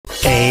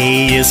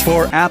A is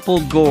for apple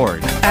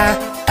gourd.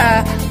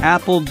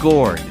 Apple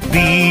gourd.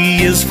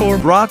 B is for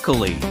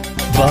Broccoli.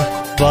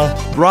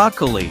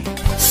 Broccoli.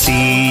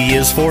 C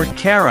is for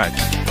Carrot.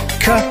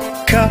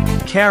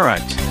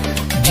 Carrot.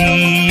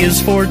 D is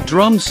for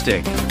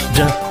Drumstick.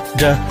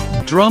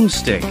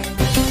 Drumstick.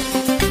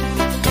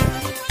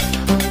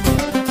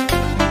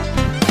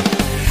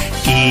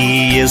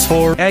 E is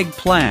for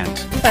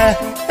Eggplant.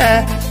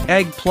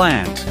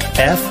 Eggplant.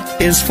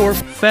 F is for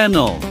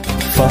Fennel.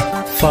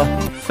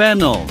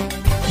 Fennel.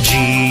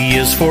 G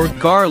is for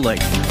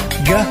Garlic.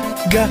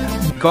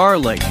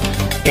 Garlic.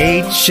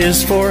 H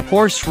is for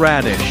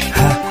Horseradish.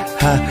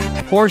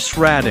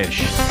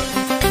 Horseradish.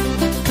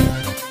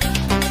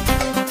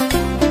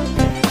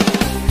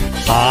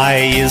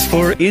 I is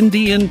for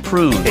Indian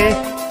prune.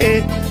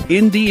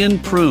 Indian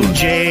prune.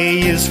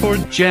 J is for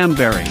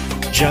Jamberry.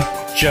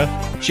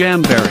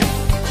 Jamberry.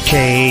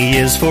 K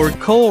is for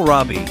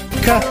Kohlrabi.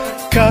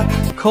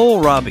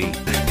 Kohlrabi.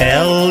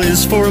 L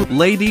is for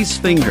Lady's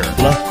finger.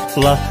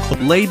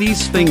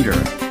 Lady's finger.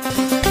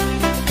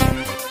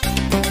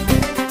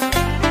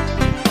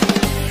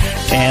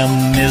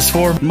 M is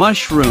for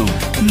Mushroom.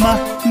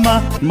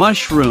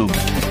 Mushroom.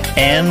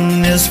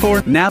 N is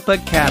for Napa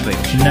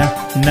cabbage.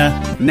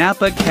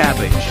 Napa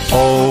cabbage.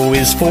 O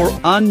is for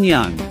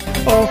Onion.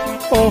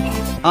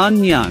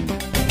 Onion.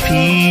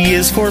 P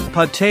is for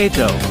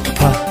Potato.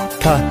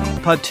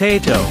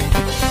 Potato.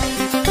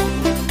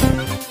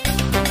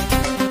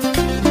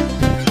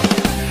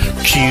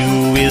 Q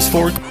is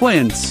for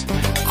Quince.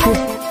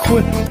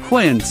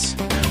 Quince.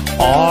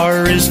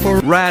 R is for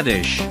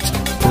Radish.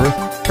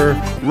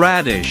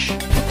 Radish.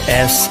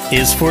 S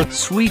is for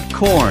Sweet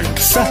corn.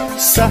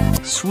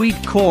 Sweet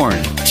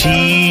corn.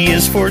 T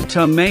is for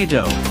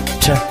Tomato.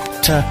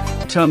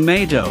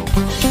 Tomato.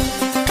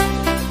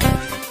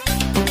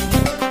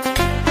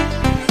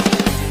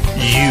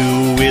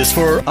 U is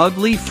for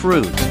Ugly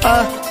fruit.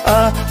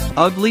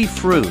 Ugly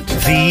fruit.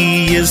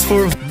 V is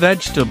for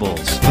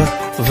Vegetables.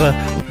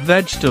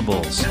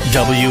 Vegetables.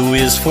 W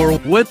is for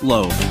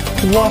Whitloaf.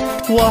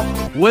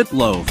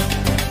 Whitloaf.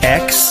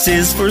 X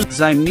is for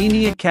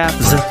Ximenia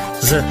caffra.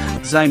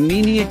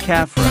 Ximenia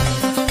caffra.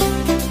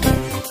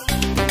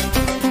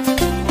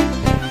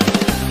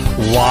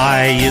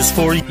 Y is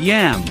for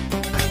Yam.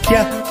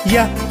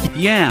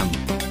 Yam.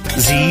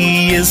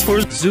 Z is for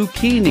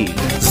Zucchini.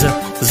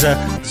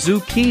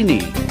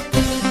 Zucchini.